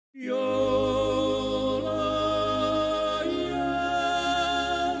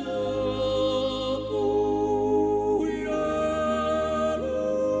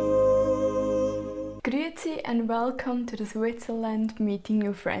and welcome to the Switzerland Meeting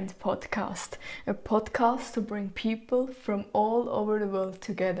New Friends podcast, a podcast to bring people from all over the world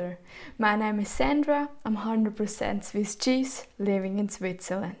together. My name is Sandra, I'm 100% Swiss cheese, living in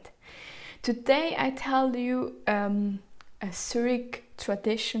Switzerland. Today I tell you a Zurich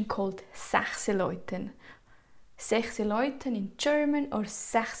tradition called Sechseläuten. Sechseläuten in German or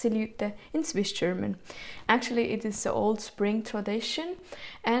Sechselüte in Swiss German. Actually, it is an old spring tradition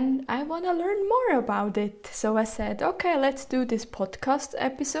and I want to learn more about it. So I said, okay, let's do this podcast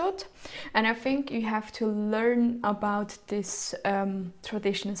episode. And I think you have to learn about this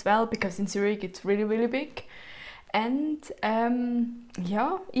tradition as well, because in Zurich it's really, really big. And and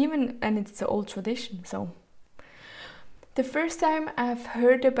it's an old tradition, so. The first time I've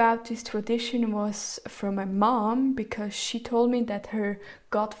heard about this tradition was from my mom, because she told me that her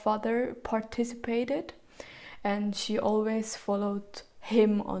godfather participated and she always followed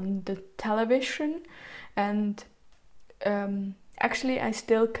him on the television. And actually I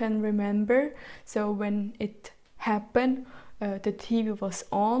still can remember, so when it happened, the TV was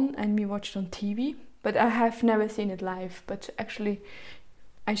on and we watched on TV, but I have never seen it live, but actually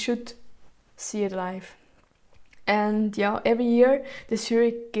I should see it live. And every year the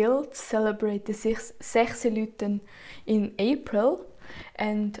Zurich Guild celebrate the Sechseläuten in April.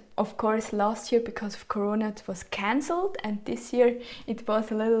 And of course last year, because of Corona, it was cancelled, and this year it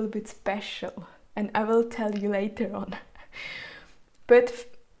was a little bit special. And I will tell you later on. But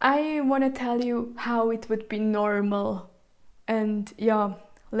I want to tell you how it would be normal. And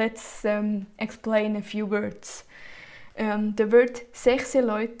let's explain a few words. The word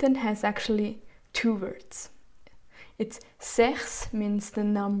Sechseläuten has actually two words. It's sechs means the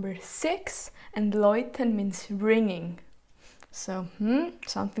number 6 and läuten means ringing. So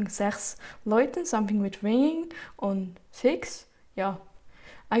something sechs läuten, something with ringing on 6.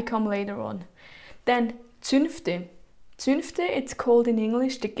 I come later on. Then Zünfte. Zünfte, it's called in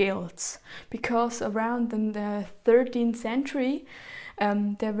English the guilds, because around in the 13th century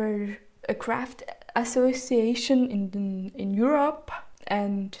there were a craft association in Europe,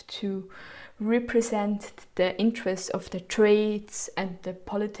 and to represent the interests of the trades and the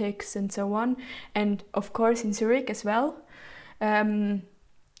politics and so on, and of course in Zurich as well.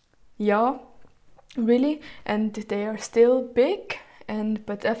 Really, and they are still big,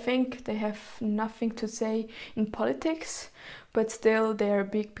 but I think they have nothing to say in politics, but still they are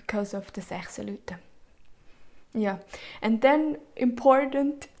big because of the Sechseläuten. And then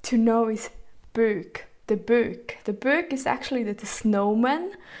important to know is Böck. The Böck. The Böck is actually the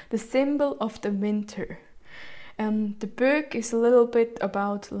snowman, the symbol of the winter. The Böck is a little bit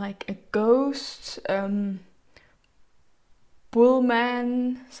about like a ghost,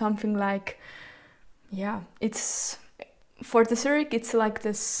 bullman, something like, it's for the Zurich, it's like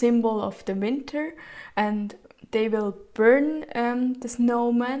the symbol of the winter, and they will burn the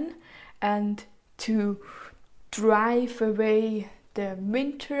snowman and to drive away the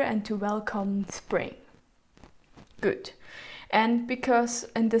winter and to welcome spring. Good. And because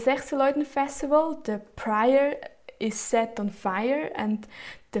in the Sechseläuten festival the prior is set on fire, and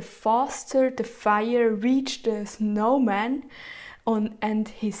the faster the fire reaches the snowman and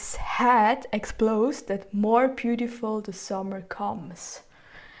his head explodes, that more beautiful the summer comes.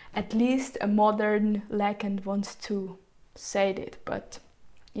 At least a modern legend wants to say it, but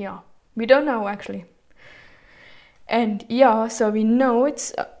we don't know actually. And so we know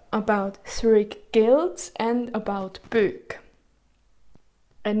it's about Zurich Guilds and about Böck.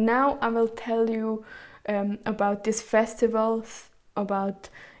 And now I will tell you about this festival.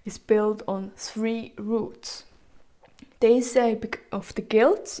 It's built on 3 roots. They say of the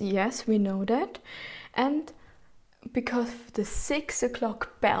guilds, yes, we know that, and because of the 6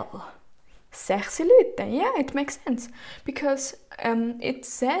 o'clock bell. Sechseläuten, it makes sense, because it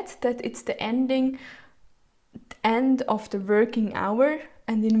said that it's the end of the working hour.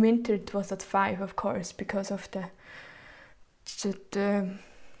 And in winter it was at 5, of course, because of the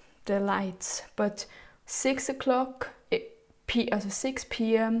lights. But 6 o'clock, 6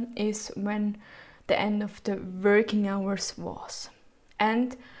 p.m. is when the end of the working hours was.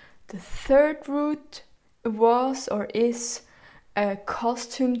 And the third route was or is a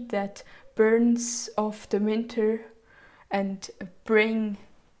costume that burns off the winter and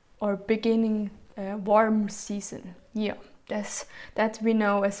beginning a warm season. That we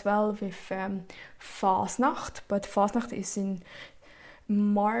know as well with Fasnacht, but Fasnacht is in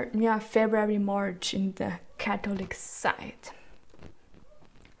February, March in the Catholic side.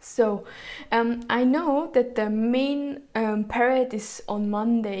 So I know that the main parade is on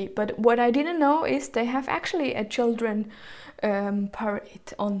Monday, but what I didn't know is they have actually a children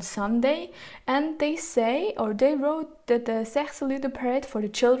parade on Sunday, and they say, or they wrote that the Sechselute parade for the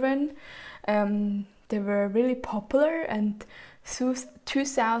children, they were really popular, and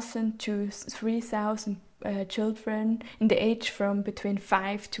 2,000 to 3,000 children in the age from between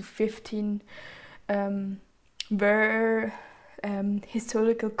 5 to 15 wear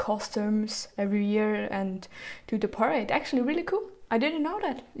historical costumes every year and do the parade. Actually really cool. I didn't know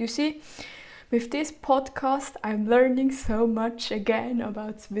that. You see, with this podcast I'm learning so much again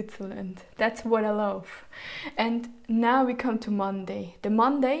about Switzerland. That's what I love. And now we come to Monday. The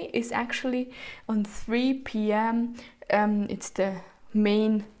Monday is actually on 3 p.m. It's the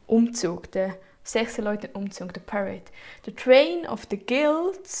main Umzug, the Sechseleuten-Umzug, the parade. The train of the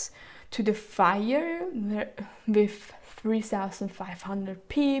guilds to the fire with 3,500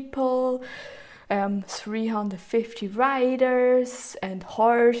 people, 350 riders and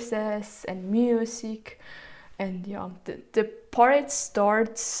horses and music. And yeah, the parade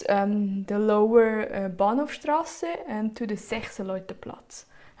starts the lower Bahnhofstrasse and to the Sechseleutenplatz.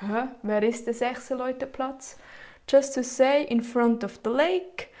 Where is the Sechseleutenplatz? Just to say, in front of the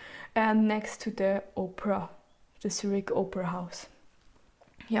lake and next to the opera, the Zurich Opera House.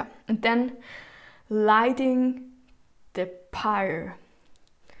 Yeah, and then lighting the pyre.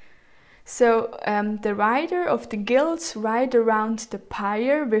 So the rider of the guilds ride around the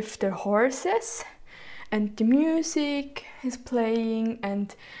pyre with their horses, and the music is playing,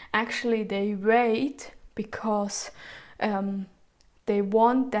 and actually they wait because they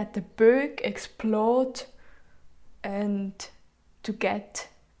want that the Burg explode and to get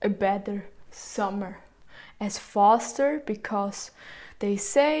a better summer as faster, because they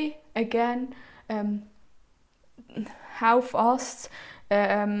say again how fast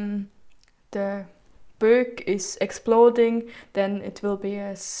the Burg is exploding, then it will be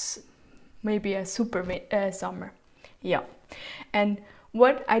maybe a super summer. Yeah, and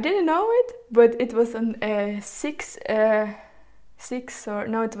what I didn't know it, but it was on 6 or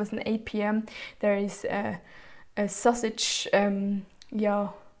no, it was an 8 p.m. There is a sausage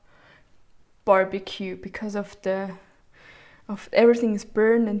barbecue, because of everything is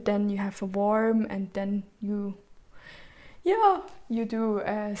burned, and then you have a warm, and then you do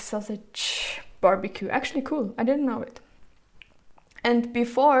a sausage barbecue. Actually cool, I didn't know it. And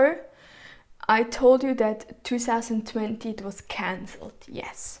before I told you that 2020 it was cancelled,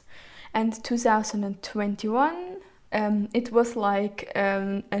 yes. And 2021 it was like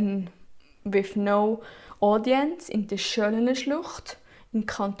with no audience in the Schönener Schlucht in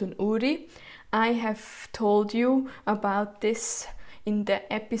Kanton Uri. I have told you about this in the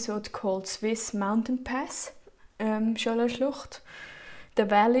episode called Swiss Mountain Pass, Schönener Schlucht, the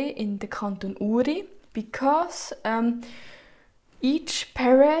valley in the Kanton Uri, because each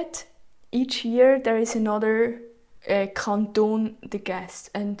parade, each year there is another canton the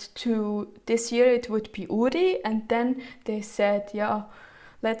guest, and to this year it would be Uri, and then they said, yeah,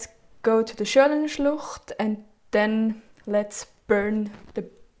 let's go to the Schönener Schlucht and then let's burn the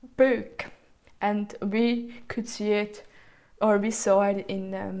Burg. And we could see it, or we saw it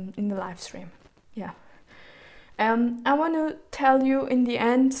in the live stream. Yeah. I want to tell you in the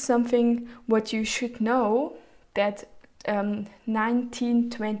end something what you should know, that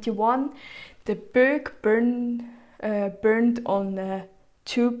 1921 the Burg burned on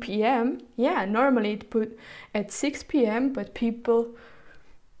 2 p.m. Yeah, normally it put at 6 p.m. but people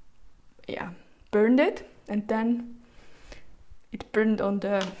burned it, and then it burned on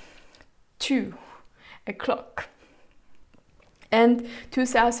the 2 o'clock. And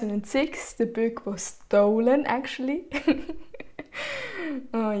 2006 the book was stolen, actually.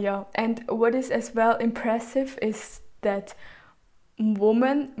 Oh yeah. And what is as well impressive is that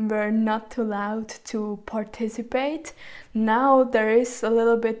women were not allowed to participate. Now there is a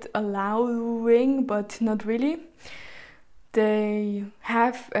little bit allowing, but not really. They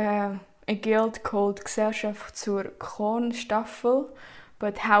have a guild called Gesellschaft zur Kronstaffel,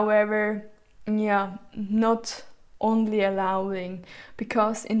 but however, not only allowing,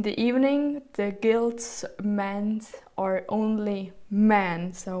 because in the evening the guild's men are only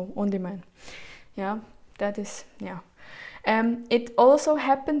men, so only men. Yeah, that is, yeah. It also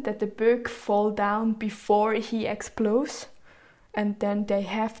happened that the Burg fall down before he explodes, and then they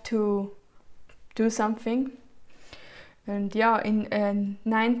have to do something. And yeah, in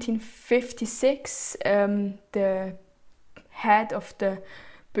 1956 the head of the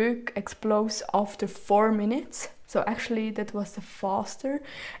Burg explodes after 4 minutes. So actually that was the faster.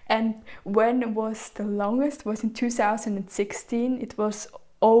 And when was the longest was in 2016. It was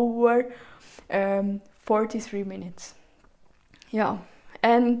over 43 minutes. Yeah,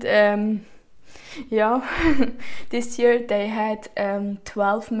 and this year they had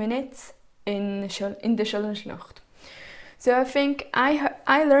 12 minutes in the Schollenschlacht. So I think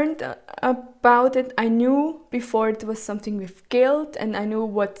I learned about it. I knew before it was something with guilt, and I knew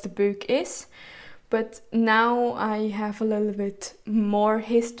what the book is. But now I have a little bit more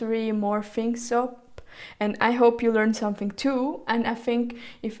history, more things up, and I hope you learned something too. And I think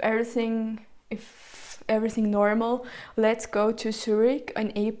if everything normal, let's go to Zurich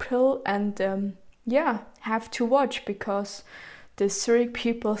in April and have to watch, because the Zurich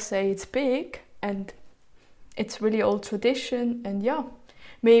people say it's big and it's really old tradition, and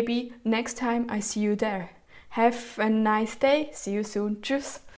maybe next time I see you there. Have a nice day. See you soon.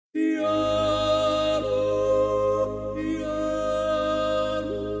 Tschüss. Ja.